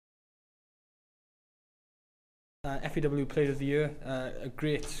FAW Player of the Year, a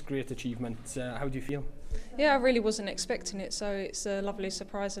great achievement. How do you feel? Yeah, I really wasn't expecting it, so it's a lovely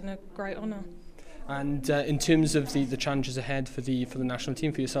surprise and a great honour. And in terms of the challenges ahead for the national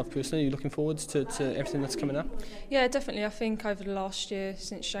team, for yourself personally, are you looking forward to everything that's coming up? Yeah, definitely. I think over the last year,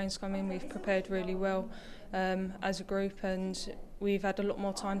 since Shane's come in, we've prepared really well as a group, and we've had a lot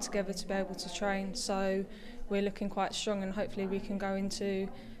more time together to be able to train. So we're looking quite strong, and hopefully we can go into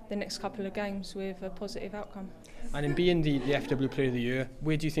the next couple of games with a positive outcome. And in being the FAW Player of the Year,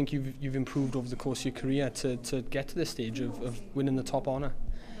 where do you think you've improved over the course of your career to get to this stage of winning the top honour?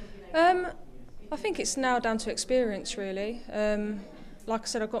 I think it's now down to experience, really. Like I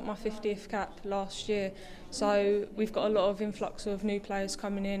said, I got my 50th cap last year, so we've got a lot of influx of new players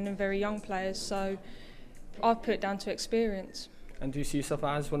coming in and very young players, so I've put it down to experience. And do you see yourself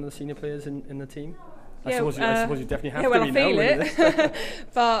as one of the senior players in the team? Yeah, I suppose you definitely have yeah, well, to I be feel now. it.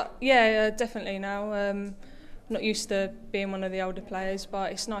 But yeah, definitely now. Not used to being one of the older players,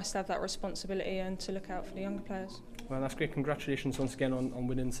 but it's nice to have that responsibility and to look out for the younger players. Well, that's great. Congratulations once again on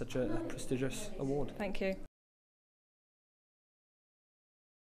winning such a prestigious award. Thank you.